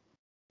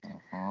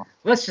 Uh-huh.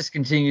 Let's just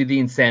continue the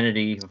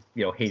insanity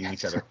of, hating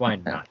each other. Why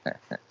not?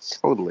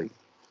 Totally.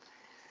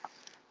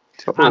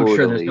 I'm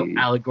sure there's no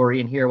allegory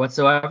in here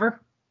whatsoever.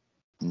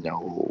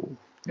 No.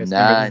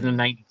 None. In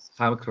the 90s,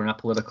 comics were not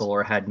political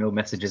or had no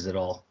messages at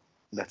all.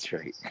 That's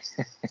right.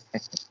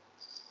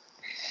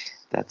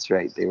 That's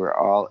right. They were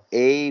all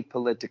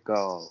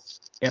apolitical.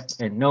 Yep,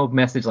 and no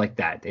message like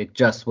that. It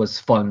just was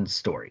fun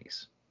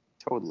stories.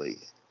 Totally.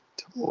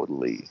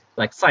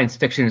 Like science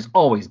fiction has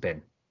always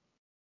been.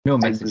 No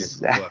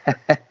messages whatsoever.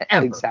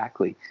 Ever.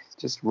 Exactly.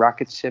 Just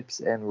rocket ships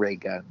and ray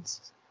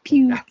guns.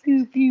 Pew,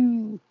 pew,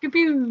 pew. Pew,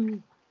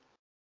 pew.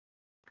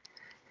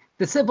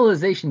 The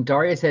civilization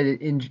Darius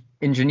had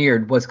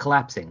engineered was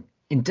collapsing.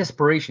 In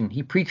desperation,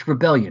 he preached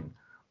rebellion,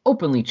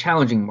 openly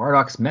challenging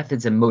Marduk's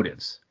methods and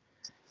motives.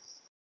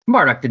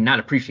 Marduk did not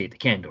appreciate the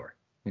candor,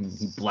 and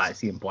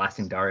see him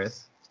blasting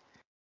Darius.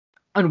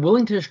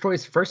 Unwilling to destroy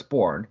his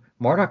firstborn,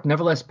 Marduk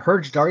nevertheless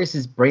purged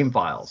Darius's brain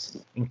files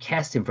and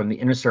cast him from the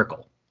inner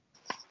circle.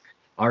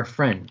 Our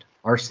friend,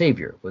 our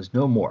savior, was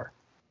no more.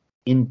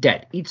 In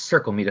debt, each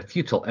circle made a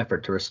futile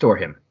effort to restore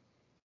him,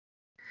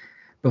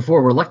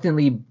 before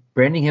reluctantly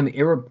branding him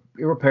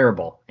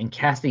irreparable and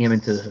casting him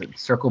into the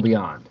circle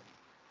beyond.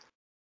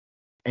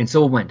 And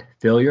so it went.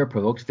 Failure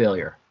provoked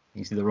failure.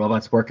 You see the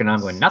robots working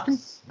on going, nothing.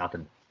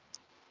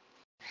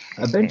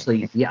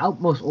 Eventually, the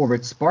outmost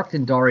orbit sparked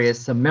in Darius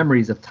some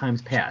memories of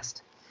times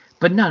past,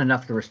 but not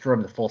enough to restore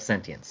him to full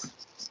sentience.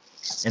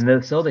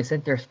 And so they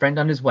sent their friend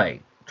on his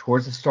way,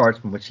 towards the stars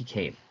from which he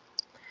came,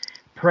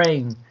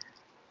 praying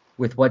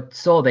with what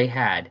soul they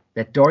had,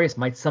 that Dorius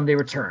might someday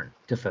return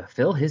to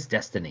fulfill his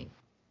destiny.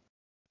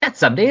 That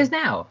someday is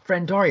now.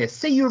 Friend Dorius,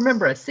 say you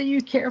remember us. Say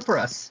you care for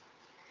us.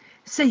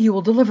 Say you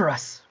will deliver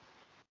us.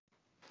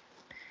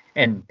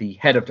 And the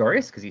head of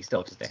Dorius, because he's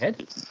still just a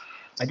head,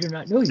 I do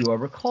not know you or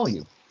recall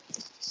you,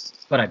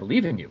 but I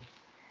believe in you,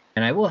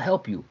 and I will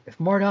help you. If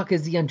Marduk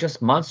is the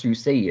unjust monster you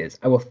say he is,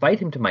 I will fight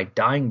him to my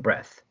dying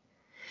breath.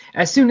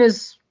 As soon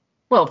as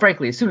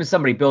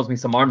somebody builds me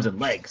some arms and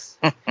legs.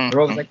 The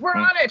rogue's like, we're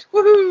on it!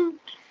 Woohoo!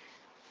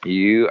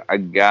 You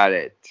got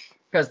it.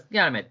 Because,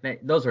 yeah, I mean,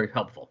 those are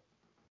helpful.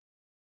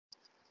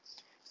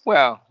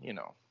 Well,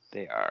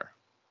 they are.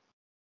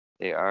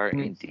 They are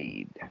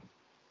indeed.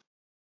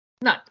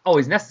 Not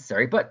always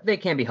necessary, but they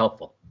can be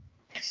helpful.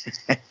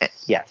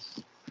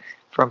 Yes.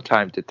 From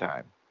time to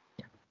time.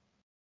 Yeah.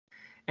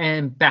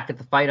 And back at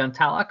the fight on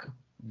Talak,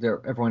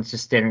 everyone's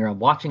just standing around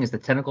watching as the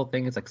tentacle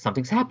thing is like,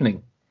 something's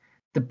happening.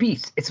 The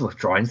beast, it's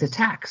withdrawing its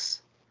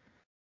attacks.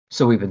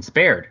 So we've been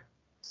spared.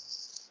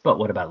 But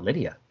what about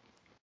Lydia?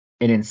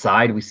 And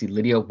inside, we see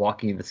Lydia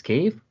walking in this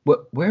cave.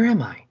 Where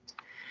am I?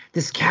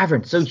 This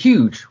cavern, so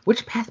huge.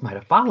 Which path might I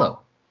follow?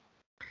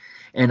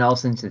 And all of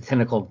a sudden, the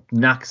tentacle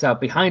knocks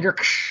out behind her.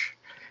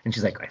 And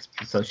she's like,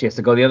 so she has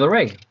to go the other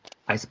way.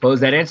 I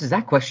suppose that answers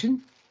that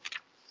question.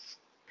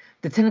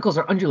 The tentacles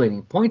are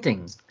undulating,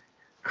 pointing,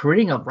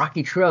 creating a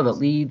rocky trail that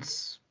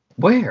leads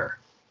where?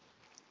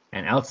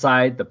 And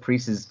outside, the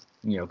priest is,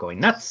 going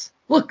nuts.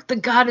 Look, the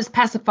god is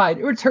pacified.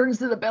 It returns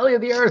to the belly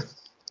of the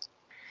earth.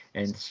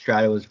 And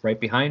Strato is right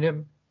behind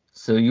him.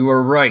 So you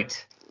were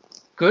right.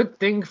 Good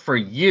thing for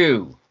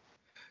you.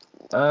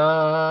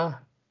 Now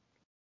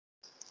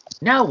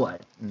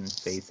what? And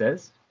Faye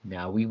says,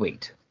 now we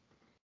wait.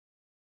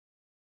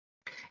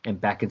 And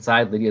back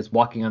inside, Lydia's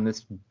walking on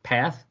this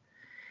path.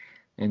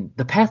 And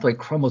the pathway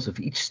crumbles with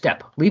each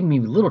step, leaving me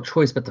with little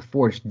choice but to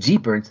forge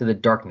deeper into the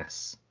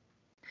darkness.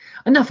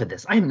 Enough of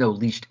this. I am no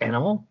leashed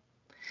animal.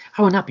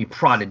 I will not be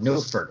prodded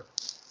no further.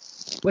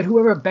 Let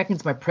whoever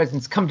beckons my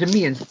presence come to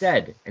me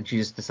instead. And she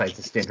just decides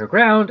to stand her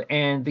ground,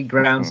 and the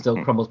ground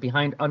still crumbles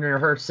under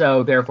her,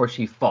 so therefore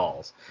she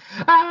falls.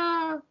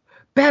 Ah!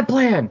 Bad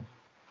plan!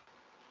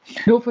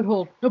 No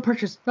foothold, no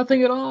purchase,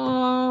 nothing at all!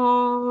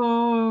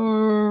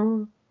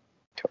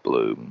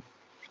 Kabloom.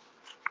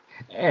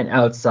 And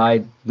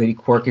outside, Lady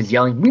Quark is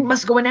yelling, we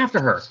must go in after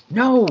her!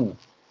 No!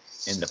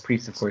 And the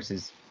priest, of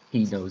course,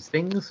 he knows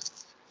things.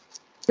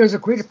 There's a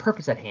greater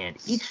purpose at hand.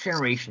 Each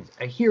generation,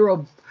 a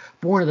hero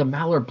born of the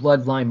Malar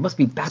bloodline must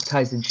be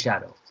baptized in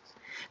shadow.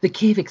 The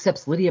cave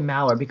accepts Lydia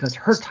Malar because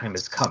her time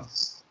has come.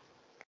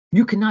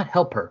 You cannot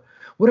help her.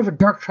 Whatever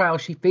dark trial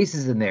she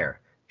faces in there,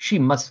 she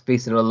must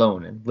face it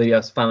alone. And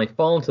Lydia's finally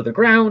fallen to the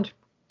ground.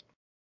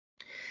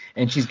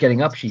 And she's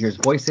getting up. She hears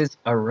voices.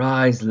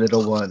 Arise,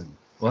 little one.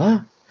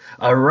 What?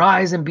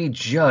 Arise and be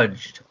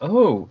judged.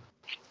 Oh.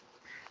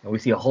 And we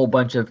see a whole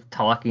bunch of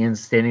Talakians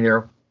standing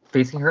there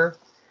facing her.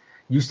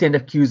 You stand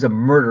accused of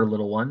murder,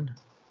 little one.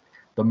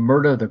 The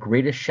murder of the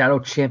greatest shadow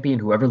champion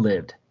who ever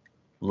lived.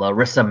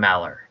 Larissa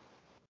Malar.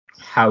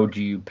 How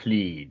do you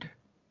plead?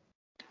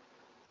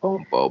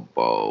 Boom, boom,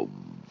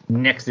 boom.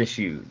 Next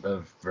issue,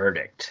 The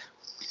Verdict.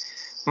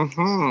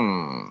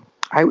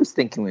 I was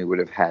thinking we would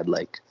have had,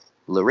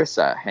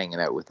 Larissa hanging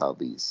out with all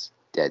these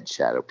dead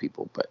shadow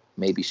people, but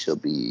maybe she'll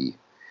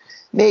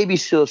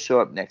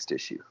show up next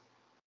issue.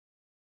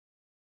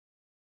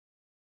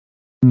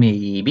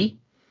 Maybe.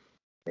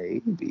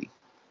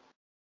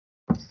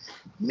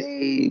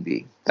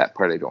 That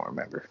part I don't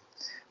remember.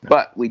 No.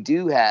 But we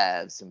do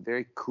have some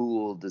very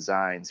cool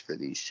designs for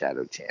these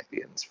shadow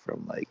champions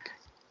from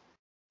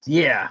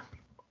Yeah.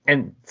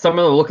 And some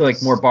of them look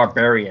like more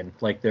barbarian,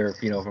 like they're,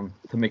 to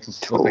make them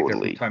look like they're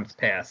from times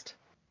past.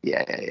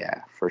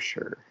 Yeah, for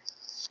sure.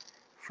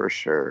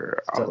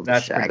 So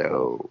that's shadow.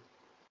 Cool.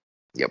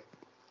 Yep.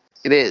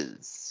 It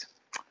is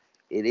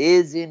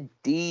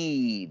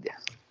indeed.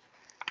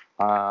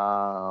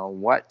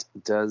 What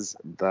does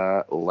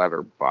the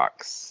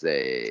letterbox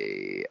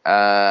say?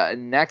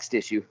 Next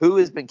issue. Who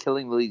has been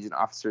killing the Legion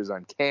officers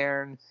on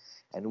Cairn?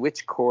 And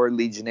which Corps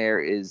Legionnaire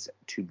is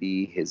to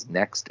be his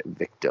next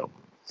victim?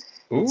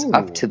 Ooh. It's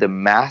up to the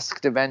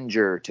Masked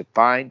Avenger to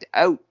find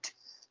out.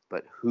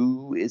 But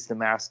who is the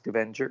Masked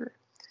Avenger?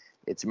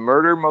 It's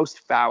murder most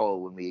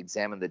foul when we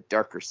examine the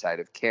darker side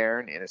of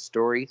Cairn in a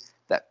story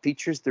that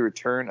features the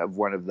return of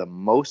one of the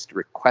most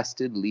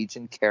requested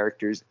Legion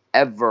characters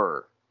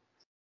ever.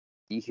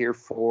 Be here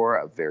for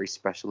a very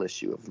special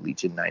issue of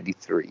Legion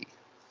 93.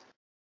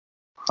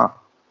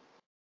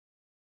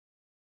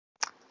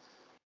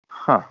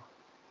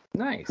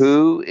 Nice.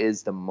 Who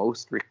is the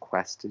most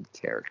requested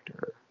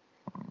character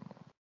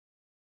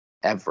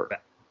ever?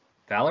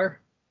 Valor?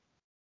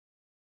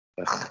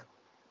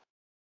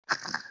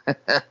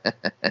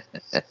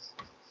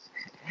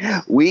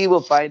 We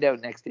will find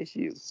out next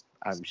issue,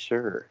 I'm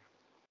sure.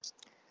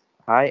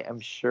 I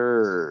am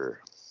sure.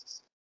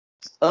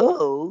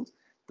 Oh,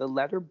 the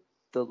letter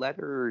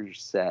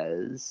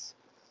says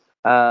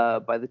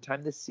By the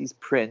time this sees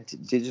print,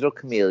 Digital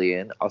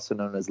Chameleon, also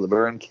known as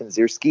Laverne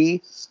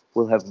Kinzierski,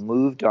 will have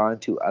moved on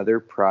to other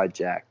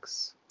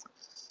projects.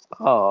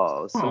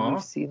 Oh, so Aww.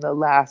 we've seen the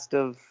last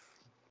of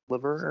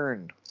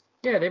Laverne.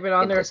 Yeah, they've been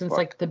on there since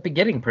like the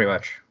beginning, pretty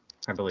much,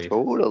 I believe.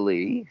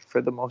 Totally,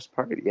 for the most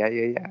part.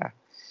 Yeah.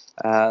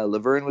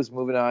 Laverne was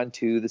moving on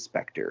to The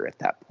Spectre at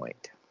that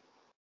point.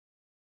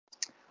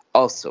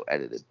 Also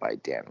edited by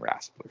Dan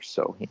Raspler,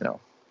 so you know.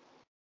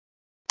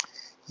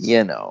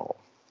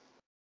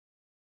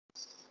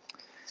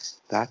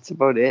 That's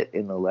about it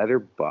in the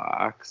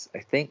letterbox. I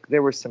think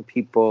there were some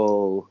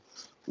people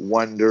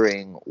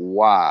wondering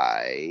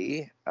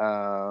why,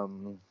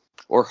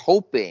 or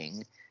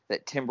hoping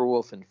that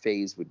Timberwolf and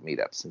FaZe would meet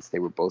up, since they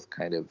were both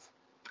kind of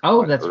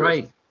that's Earth,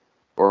 right,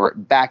 or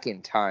back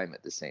in time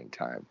at the same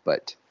time.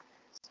 But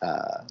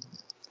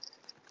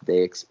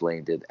they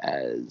explained it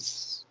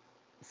as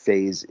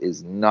FaZe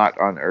is not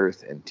on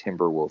Earth, and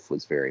Timberwolf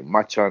was very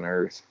much on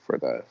Earth for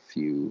the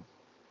few.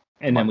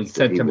 And then we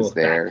sent Timberwolf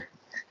there. Back.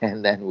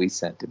 And then we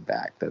sent him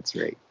back. That's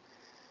right.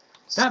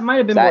 That might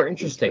have been more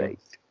interesting. Right.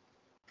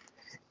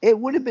 It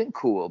would have been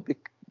cool.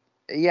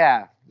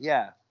 Yeah.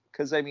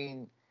 Because, I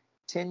mean,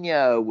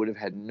 Tinya would have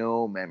had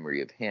no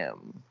memory of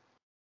him.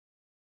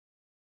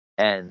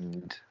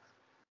 And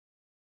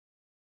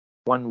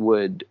one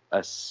would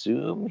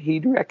assume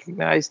he'd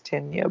recognize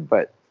Tinya,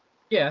 but...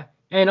 Yeah,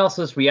 and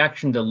also his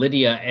reaction to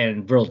Lydia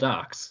and Vril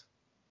Dox.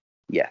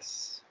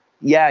 Yes.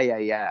 Yeah.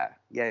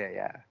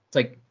 It's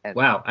like,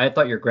 wow, I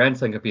thought your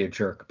grandson could be a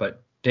jerk,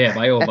 but damn,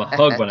 I owe him a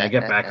hug when I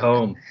get back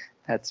home.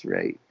 That's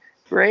right.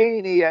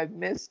 Brainy, I've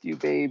missed you,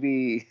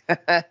 baby.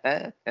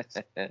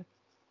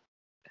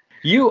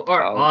 You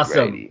are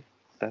awesome.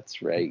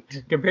 That's right.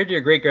 Compared to your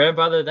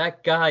great-grandfather,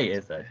 that guy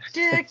is a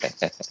dick.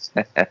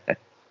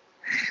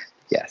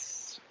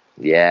 Yes.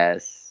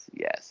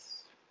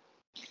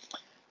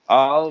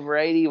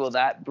 Alrighty, well,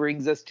 that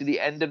brings us to the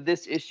end of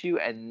this issue,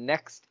 and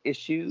next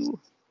issue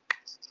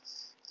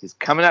is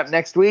coming up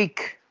next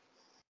week.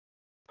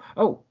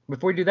 Oh,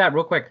 before we do that,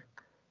 real quick.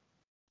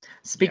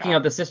 Speaking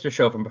of the sister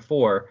show from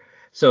before,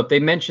 so if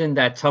they mentioned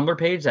that Tumblr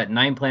page, that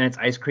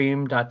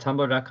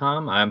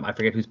 9planetsicecream.tumblr.com, I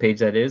forget whose page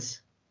that is,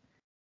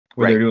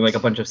 where they're doing like a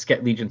bunch of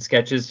Legion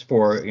sketches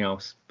for,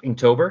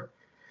 Inktober.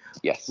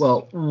 Yes.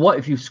 Well, what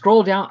if you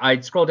scroll down?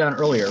 I'd scroll down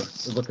earlier,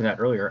 looking at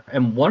earlier,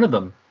 and one of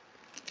them,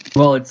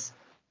 well, it's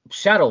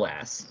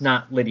Shadowlass,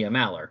 not Lydia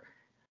Maller.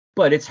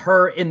 But it's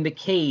her in the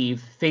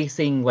cave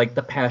facing like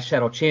the past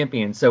Shadow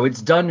Champion. So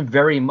it's done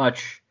very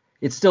much.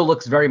 It still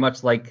looks very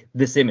much like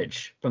this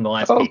image from the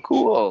last page. Oh,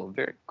 cool.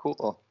 Very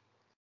cool.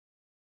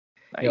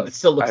 Nice. It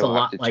still looks a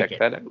lot like it.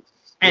 That out.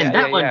 And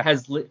that one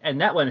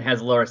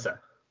has Larissa.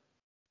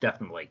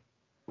 Definitely.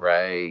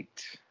 Right.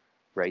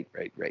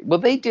 Well,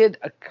 they did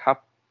a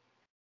couple.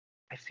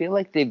 I feel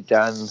like they've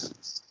done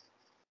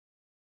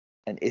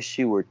an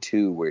issue or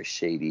two where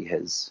Shady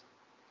has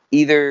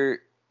either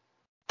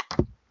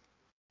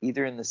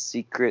in the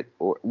Secret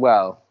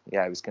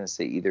I was going to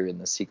say either in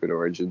the Secret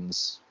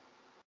Origins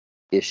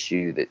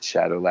issue that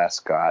Shadowlass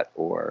got,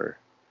 or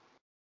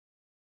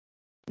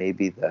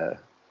maybe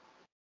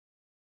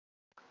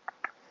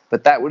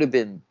but that would have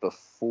been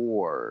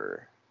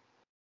before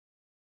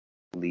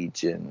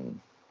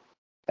Legion,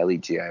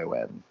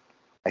 Legion,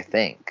 I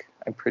think.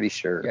 I'm pretty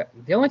sure. Yeah.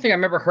 The only thing I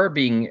remember her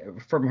being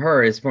from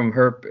her is from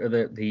her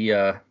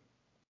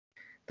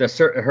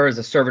her as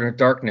a servant of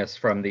darkness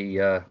from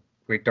the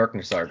Great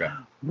Darkness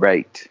Saga.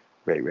 Right.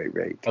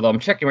 Although I'm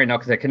checking right now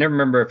because I can never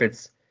remember if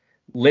it's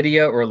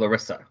Lydia or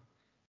Larissa.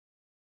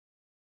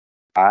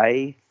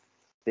 I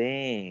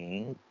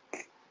think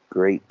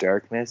Great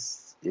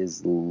Darkness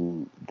is,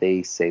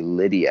 they say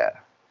Lydia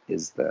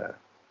is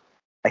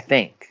I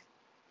think.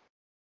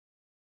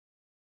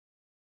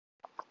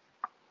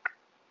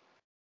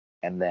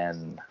 And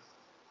then,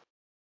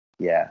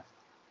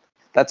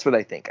 that's what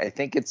I think. I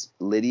think it's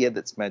Lydia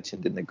that's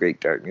mentioned in the Great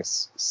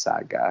Darkness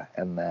Saga,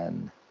 and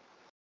then...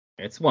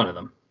 It's one of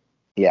them.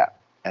 Yeah,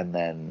 and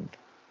then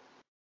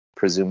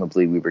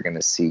presumably we were going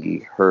to see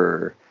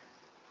her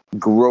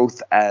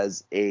growth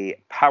as a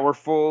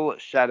powerful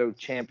Shadow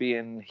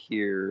Champion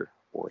here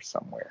or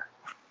somewhere.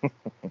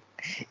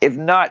 If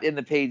not in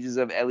the pages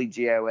of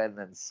Legion,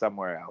 then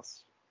somewhere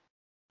else.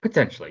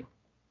 Potentially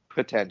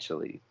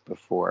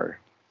before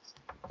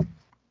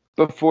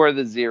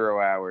the 0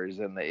 hours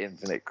and the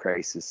Infinite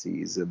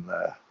Crises and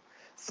the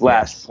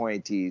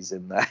Flashpointies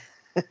and the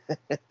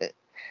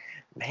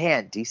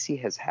man,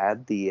 DC has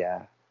had the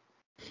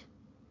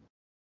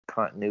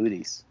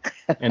continuities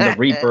and the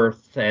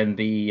rebirth and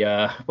the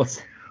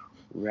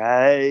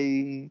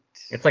right.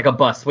 It's like a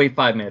bus. Wait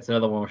 5 minutes,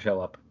 another one will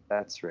show up.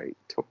 That's right.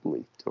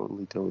 Totally.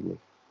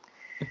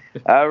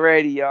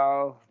 Alrighty,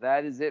 y'all.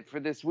 That is it for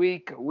this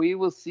week. We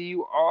will see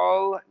you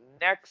all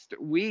next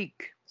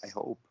week, I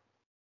hope.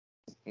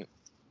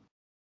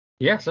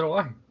 Yeah, so do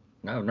I.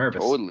 No, I'm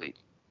nervous. Totally.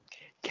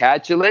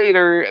 Catch you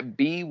later.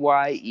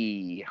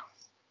 BYE.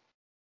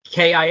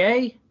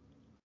 KIAORA.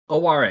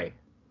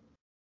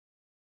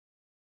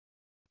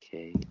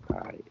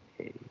 KIAORA.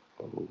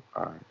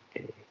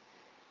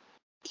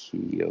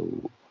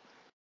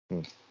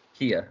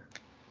 Kia.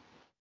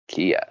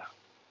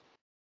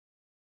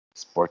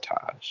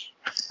 Sportage.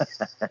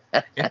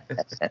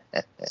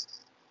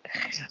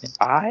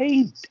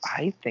 I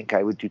think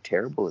I would do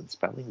terrible in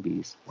spelling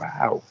bees.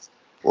 Wow.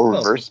 Or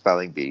reverse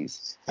spelling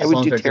bees. I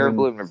would do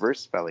terrible in reverse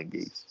spelling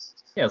bees.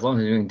 Yeah, as long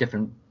as they're doing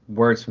different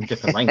words from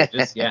different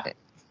languages, yeah.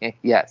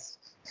 Yes.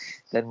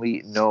 Then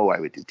we know I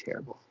would do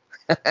terrible.